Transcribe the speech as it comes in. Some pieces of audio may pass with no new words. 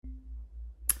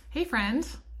Hey friend,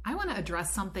 I want to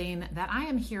address something that I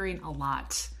am hearing a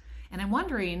lot, and I'm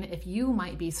wondering if you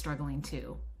might be struggling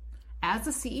too. As a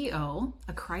CEO,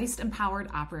 a Christ-empowered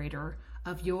operator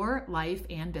of your life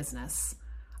and business,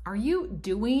 are you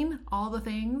doing all the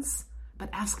things, but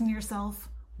asking yourself,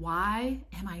 why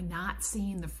am I not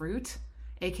seeing the fruit,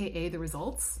 aka the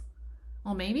results?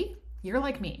 Well, maybe you're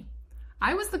like me.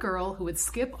 I was the girl who would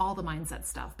skip all the mindset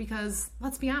stuff because,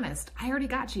 let's be honest, I already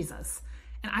got Jesus.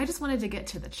 And I just wanted to get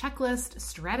to the checklist,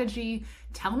 strategy,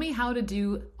 tell me how to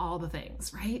do all the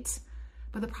things, right?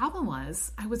 But the problem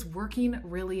was I was working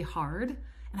really hard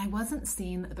and I wasn't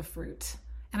seeing the fruit.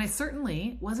 And I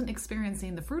certainly wasn't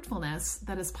experiencing the fruitfulness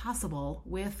that is possible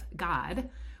with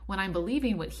God when I'm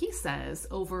believing what He says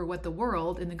over what the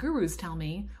world and the gurus tell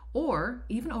me, or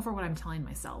even over what I'm telling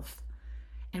myself.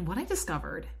 And what I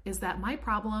discovered is that my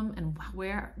problem and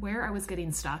where I was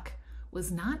getting stuck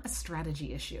was not a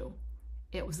strategy issue.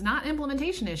 It was not an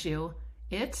implementation issue.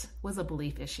 It was a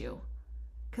belief issue.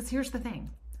 Because here's the thing.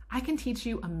 I can teach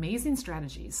you amazing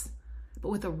strategies, but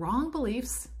with the wrong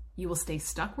beliefs, you will stay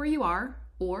stuck where you are,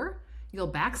 or you'll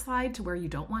backslide to where you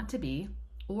don't want to be,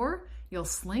 or you'll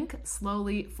slink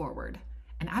slowly forward.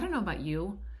 And I don't know about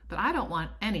you, but I don't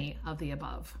want any of the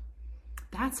above.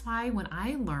 That's why when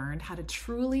I learned how to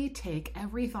truly take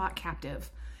every thought captive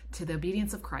to the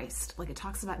obedience of Christ, like it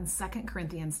talks about in 2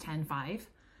 Corinthians 10:5,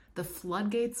 the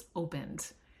floodgates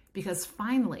opened because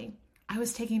finally I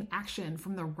was taking action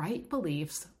from the right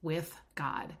beliefs with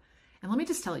God. And let me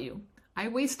just tell you, I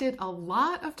wasted a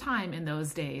lot of time in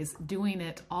those days doing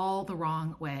it all the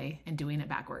wrong way and doing it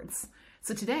backwards.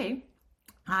 So today,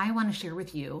 I want to share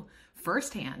with you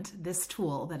firsthand this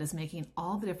tool that is making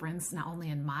all the difference, not only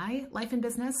in my life and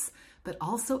business, but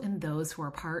also in those who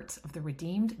are part of the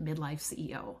Redeemed Midlife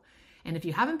CEO. And if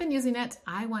you haven't been using it,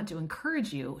 I want to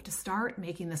encourage you to start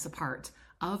making this a part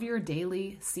of your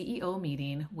daily CEO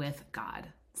meeting with God.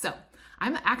 So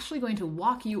I'm actually going to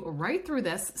walk you right through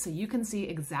this so you can see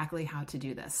exactly how to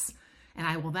do this. And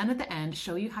I will then at the end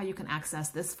show you how you can access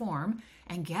this form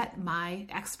and get my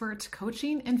expert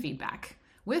coaching and feedback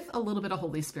with a little bit of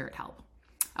Holy Spirit help.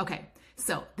 Okay,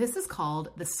 so this is called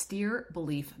the S.T.E.E.R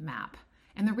Belief Map.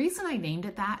 And the reason I named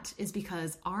it that is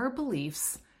because our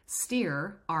beliefs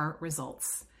steer our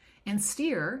results. And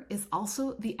S.T.E.E.R is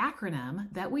also the acronym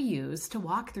that we use to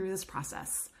walk through this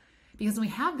process. Because when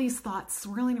we have these thoughts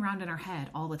swirling around in our head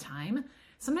all the time,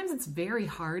 sometimes it's very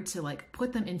hard to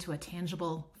put them into a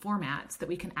tangible format that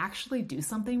we can actually do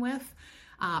something with,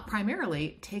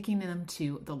 primarily taking them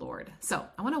to the Lord. So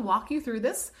I want to walk you through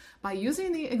this by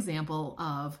using the example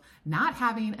of not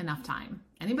having enough time.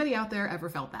 Anybody out there ever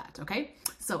felt that? Okay.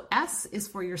 So S is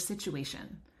for your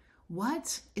situation.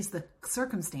 What is the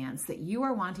circumstance that you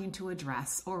are wanting to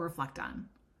address or reflect on?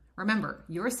 Remember,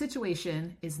 your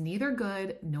situation is neither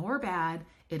good nor bad.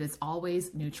 It is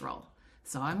always neutral.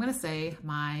 So I'm going to say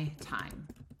my time,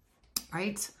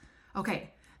 right? Okay.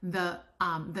 The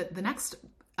next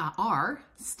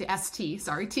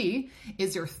T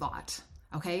is your thought.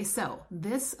 Okay. So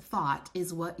this thought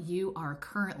is what you are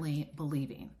currently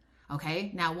believing.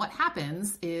 Okay. Now what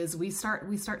happens is we start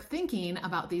thinking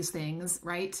about these things,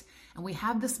 right? And we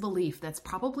have this belief that's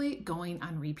probably going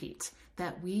on repeat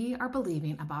that we are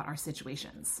believing about our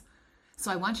situations. So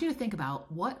I want you to think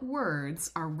about what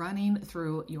words are running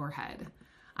through your head.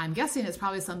 I'm guessing it's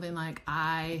probably something like,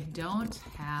 I don't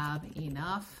have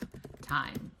enough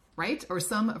time, right? Or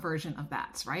some version of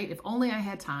that, right? If only I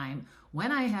had time,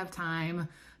 when I have time,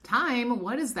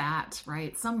 what is that,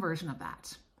 right? Some version of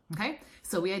that. Okay,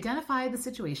 so we identify the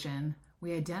situation,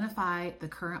 we identify the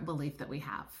current belief that we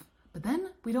have, but then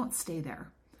we don't stay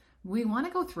there. We want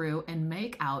to go through and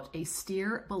make out a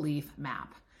S.T.E.E.R belief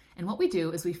map. And what we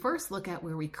do is we first look at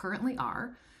where we currently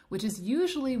are, which is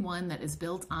usually one that is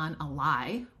built on a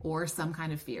lie or some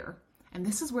kind of fear. And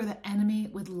this is where the enemy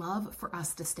would love for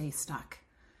us to stay stuck.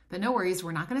 But no worries,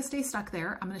 we're not going to stay stuck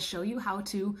there. I'm going to show you how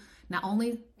to not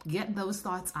only get those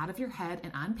thoughts out of your head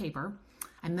and on paper,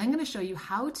 I'm then going to show you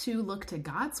how to look to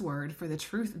God's word for the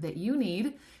truth that you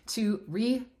need to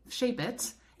reshape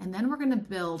it. And then we're going to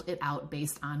build it out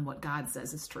based on what God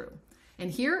says is true.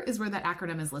 And here is where that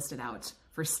acronym is listed out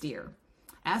for S.T.E.E.R.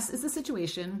 S is the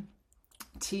situation.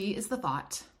 T is the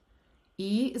thought.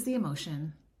 E is the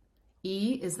emotion.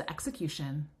 E is the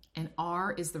execution. And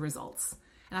R is the results.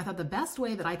 And I thought the best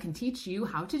way that I can teach you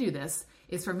how to do this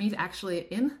is for me to actually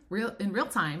in real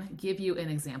time give you an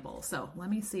example. So let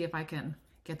me see if I can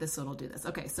get this so it'll do this.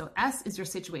 Okay, so S is your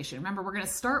situation. Remember, we're going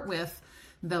to start with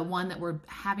the one that we're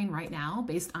having right now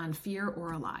based on fear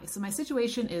or a lie. So my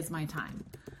situation is my time.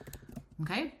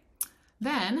 Okay,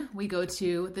 then we go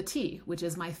to the T, which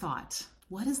is my thought.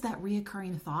 What is that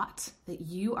reoccurring thought that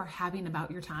you are having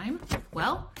about your time?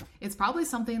 Well, it's probably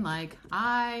something like,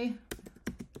 I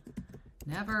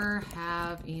never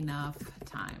have enough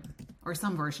time, or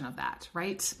some version of that,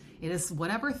 right? It is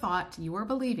whatever thought you are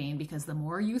believing, because the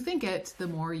more you think it, the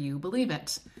more you believe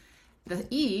it. The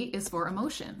E is for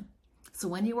emotion. So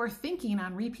when you are thinking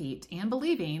on repeat and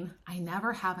believing, I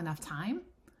never have enough time,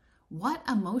 what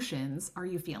emotions are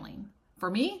you feeling? For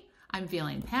me, I'm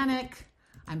feeling panic,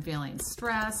 I'm feeling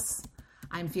stress,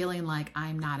 I'm feeling like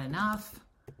I'm not enough,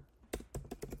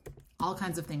 all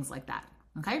kinds of things like that,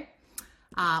 okay?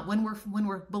 When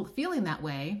we're feeling that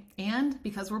way, and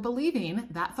because we're believing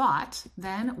that thought,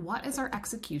 then what is our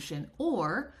execution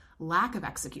or lack of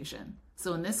execution?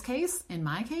 So in this case, in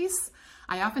my case,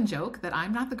 I often joke that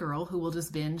I'm not the girl who will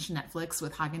just binge Netflix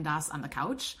with Haagen-Dazs on the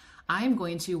couch. I'm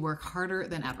going to work harder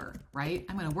than ever, right?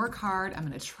 I'm going to work hard. I'm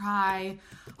going to try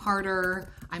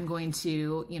harder. I'm going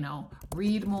to,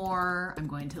 read more. I'm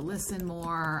going to listen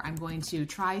more. I'm going to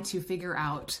try to figure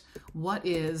out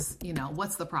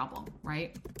what's the problem,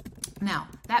 right? Now,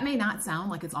 that may not sound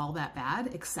like it's all that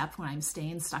bad, except when I'm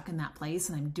staying stuck in that place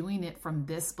and I'm doing it from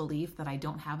this belief that I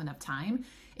don't have enough time.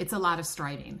 It's a lot of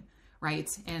striving, right?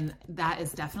 And that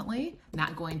is definitely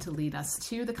not going to lead us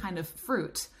to the kind of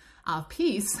fruit of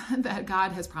peace that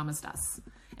God has promised us.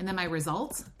 And then my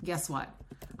result, guess what?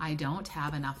 I don't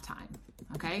have enough time.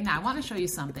 Okay, now I want to show you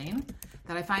something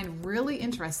that I find really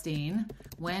interesting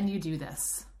when you do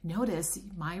this. Notice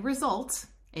my result,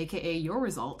 aka your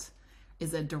result,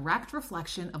 is a direct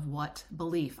reflection of what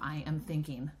belief I am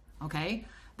thinking. Okay,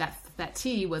 that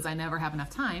T was I never have enough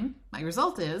time. My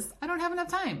result is I don't have enough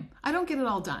time. I don't get it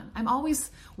all done. I'm always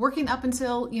working up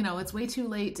until, it's way too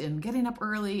late, and getting up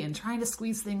early and trying to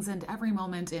squeeze things into every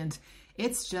moment, and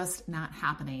it's just not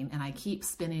happening, and I keep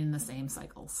spinning in the same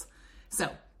cycles. So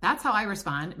that's how I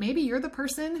respond. Maybe you're the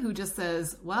person who just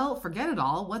says, well, forget it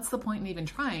all. What's the point in even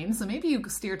trying? So maybe you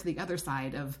steer to the other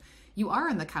side of you are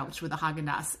on the couch with a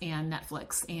Haagen-Dazs and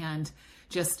Netflix and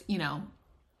just,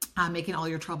 making all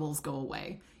your troubles go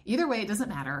away. Either way, it doesn't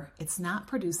matter. It's not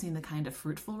producing the kind of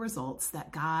fruitful results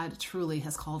that God truly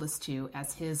has called us to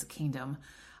as his kingdom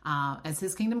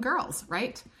girls,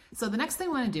 right? So the next thing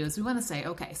we want to do is we want to say,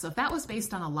 okay, so if that was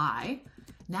based on a lie,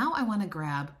 now I want to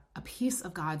grab a piece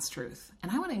of God's truth.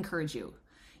 And I want to encourage you.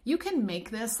 You can make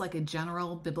this like a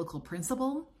general biblical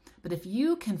principle, but if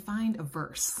you can find a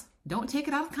verse, don't take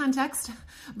it out of context,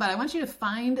 but I want you to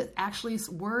find actually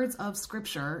words of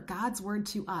scripture, God's word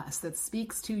to us that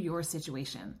speaks to your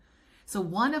situation. So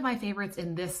one of my favorites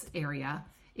in this area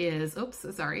is,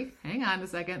 hang on a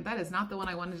second. That is not the one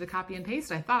I wanted to copy and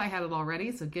paste. I thought I had it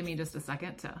already, so give me just a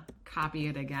second to copy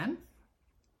it again.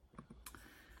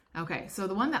 Okay, so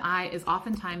the one that is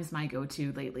oftentimes my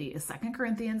go-to lately is 2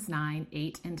 Corinthians 9,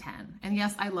 8, and 10. And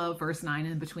yes, I love verse 9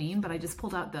 in between, but I just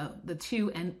pulled out the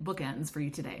two bookends for you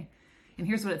today. And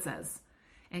here's what it says.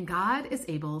 And God is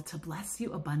able to bless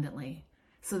you abundantly,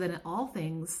 so that in all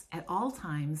things, at all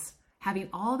times, having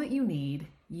all that you need,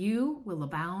 you will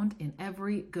abound in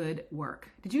every good work.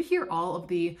 Did you hear all of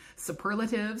the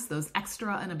superlatives, those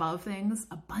extra and above things?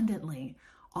 Abundantly,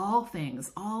 all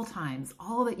things, all times,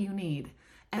 all that you need.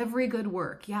 Every good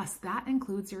work. Yes, that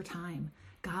includes your time.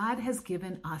 God has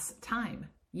given us time.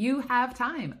 You have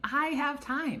time. I have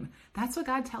time. That's what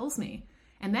God tells me.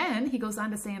 And then he goes on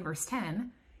to say in verse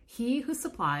 10, he who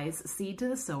supplies seed to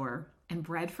the sower and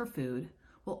bread for food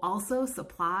will also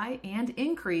supply and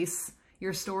increase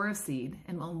your store of seed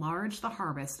and will enlarge the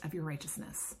harvest of your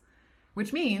righteousness.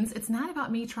 Which means it's not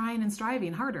about me trying and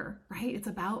striving harder, right? It's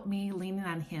about me leaning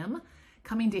on him,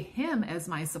 coming to him as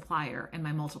my supplier and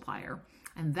my multiplier.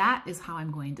 And that is how I'm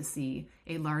going to see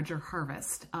a larger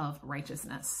harvest of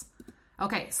righteousness.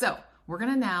 Okay, so we're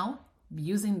going to now,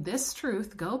 using this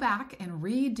truth, go back and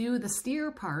redo the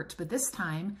S.T.E.E.R part, but this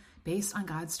time based on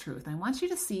God's truth. I want you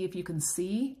to see if you can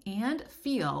see and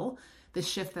feel the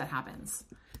shift that happens.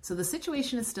 So the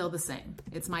situation is still the same.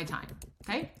 It's my time,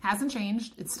 okay? Hasn't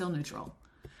changed. It's still neutral.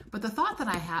 But the thought that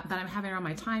I'm having around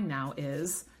my time now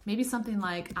is maybe something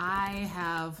like I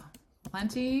have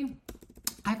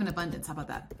an abundance. How about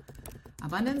that?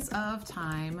 Abundance of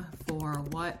time for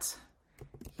what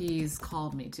he's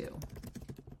called me to.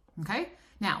 Okay?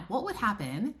 Now, what would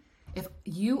happen if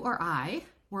you or I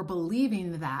were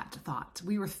believing that thought?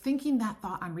 We were thinking that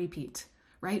thought on repeat,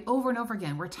 right? Over and over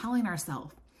again. We're telling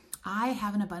ourselves, I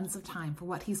have an abundance of time for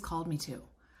what he's called me to.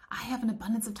 I have an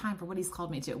abundance of time for what he's called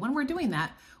me to. When we're doing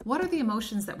that, what are the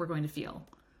emotions that we're going to feel?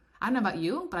 I don't know about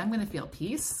you, but I'm going to feel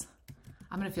peace.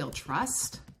 I'm going to feel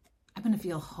trust. I'm going to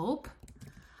feel hope.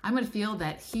 I'm going to feel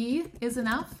that he is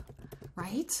enough,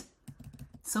 right?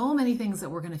 So many things that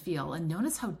we're going to feel, and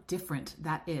notice how different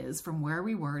that is from where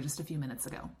we were just a few minutes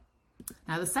ago.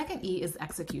 Now, the second E is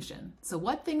execution. So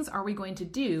what things are we going to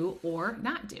do or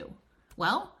not do?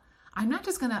 Well, I'm not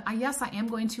just going to, yes, I am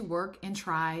going to work and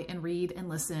try and read and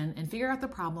listen and figure out the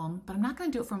problem, but I'm not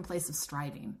going to do it from a place of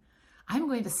striving. I'm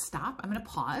going to stop. I'm going to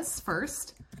pause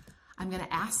first. I'm going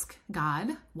to ask God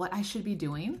what I should be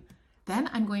doing. Then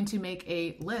I'm going to make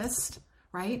a list,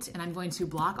 right? And I'm going to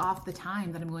block off the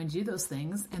time that I'm going to do those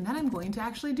things. And then I'm going to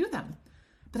actually do them.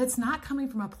 But it's not coming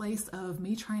from a place of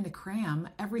me trying to cram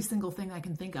every single thing I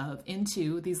can think of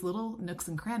into these little nooks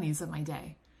and crannies of my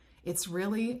day. It's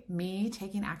really me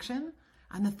taking action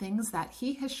on the things that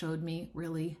He has showed me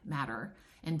really matter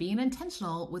and being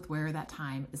intentional with where that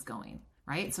time is going,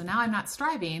 right? So now I'm not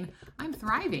striving, I'm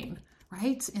thriving,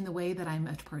 right? In the way that I'm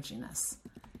approaching this.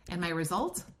 And my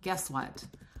result, guess what?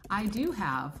 I do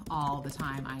have all the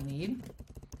time I need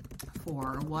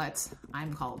for what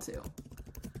I'm called to.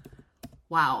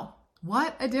 Wow.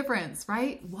 What a difference,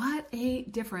 right? What a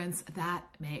difference that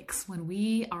makes when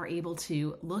we are able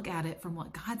to look at it from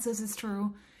what God says is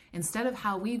true instead of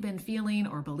how we've been feeling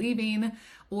or believing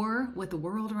or what the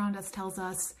world around us tells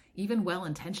us, even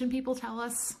well-intentioned people tell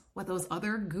us, what those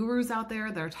other gurus out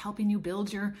there that are helping you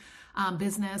build your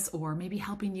business or maybe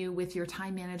helping you with your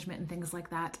time management and things like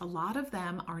that. A lot of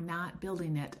them are not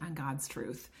building it on God's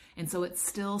truth. And so it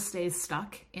still stays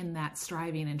stuck in that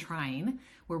striving and trying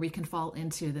where we can fall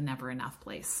into the never enough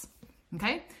place.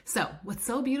 Okay. So what's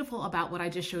so beautiful about what I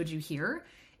just showed you here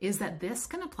is that this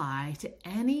can apply to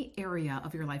any area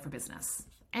of your life or business,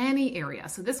 any area.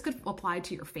 So this could apply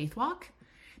to your faith walk.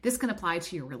 This can apply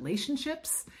to your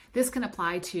relationships. This can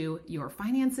apply to your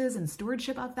finances and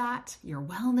stewardship of that, your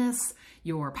wellness,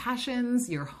 your passions,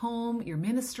 your home, your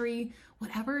ministry,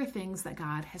 whatever things that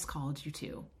God has called you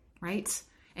to, right?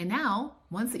 And now,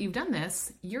 once that you've done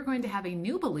this, you're going to have a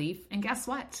new belief. And guess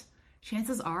what?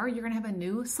 Chances are you're going to have a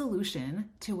new solution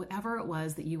to whatever it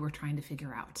was that you were trying to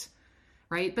figure out,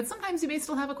 right? But sometimes you may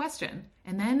still have a question,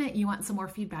 and then you want some more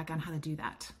feedback on how to do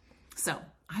that. So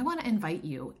I want to invite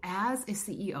you as a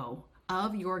CEO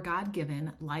of your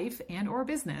God-given life and or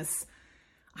business,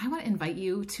 I want to invite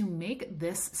you to make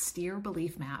this S.T.E.E.R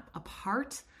belief map a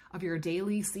part of your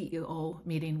daily CEO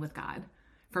meeting with God.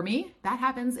 For me, that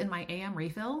happens in my AM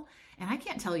refill. And I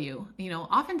can't tell you,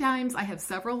 oftentimes I have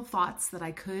several thoughts that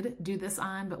I could do this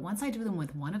on, but once I do them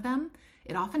with one of them,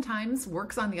 it oftentimes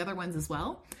works on the other ones as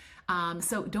well.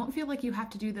 So don't feel like you have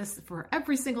to do this for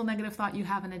every single negative thought you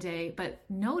have in a day, but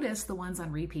notice the ones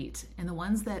on repeat and the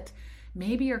ones that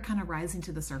maybe are kind of rising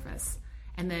to the surface.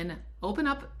 And then open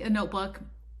up a notebook,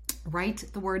 write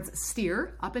the words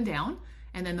S.T.E.E.R up and down,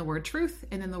 and then the word truth,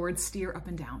 and then the word S.T.E.E.R up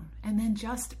and down. And then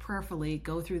just prayerfully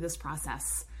go through this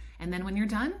process. And then when you're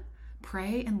done,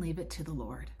 pray and leave it to the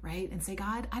Lord, right? And say,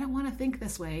 God, I don't want to think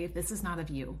this way if this is not of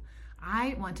you.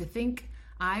 I want to think,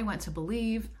 I want to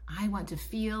believe, I want to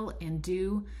feel and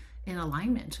do in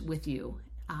alignment with you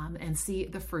and see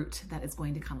the fruit that is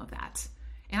going to come of that.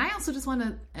 And I also just want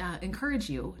to encourage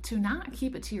you to not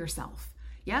keep it to yourself.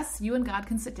 Yes, you and God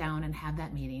can sit down and have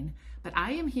that meeting, but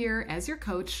I am here as your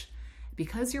coach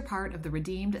because you're part of the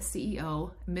Redeemed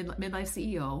CEO, Midlife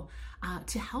CEO,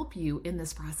 to help you in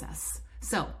this process.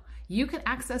 So you can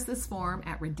access this form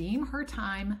at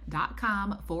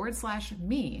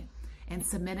redeemhertime.com/me and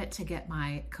submit it to get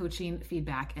my coaching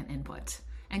feedback and input.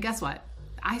 And guess what?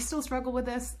 I still struggle with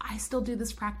this. I still do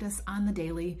this practice on the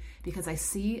daily because I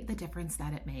see the difference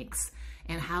that it makes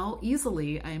and how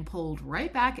easily I am pulled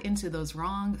right back into those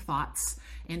wrong thoughts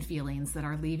and feelings that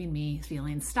are leaving me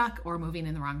feeling stuck or moving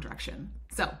in the wrong direction.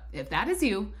 So if that is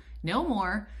you, no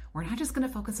more. We're not just going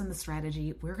to focus on the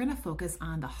strategy. We're going to focus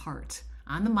on the heart,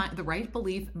 on the right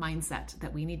belief mindset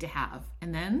that we need to have.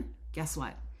 And then guess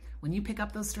what? When you pick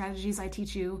up those strategies I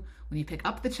teach you, when you pick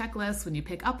up the checklist, when you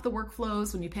pick up the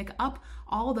workflows, when you pick up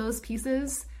all those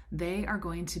pieces, they are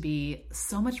going to be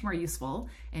so much more useful,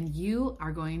 and you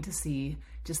are going to see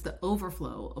just the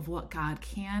overflow of what God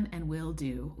can and will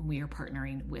do when we are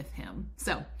partnering with Him.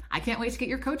 So I can't wait to get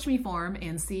your Coach Me form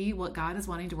and see what God is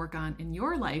wanting to work on in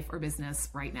your life or business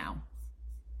right now.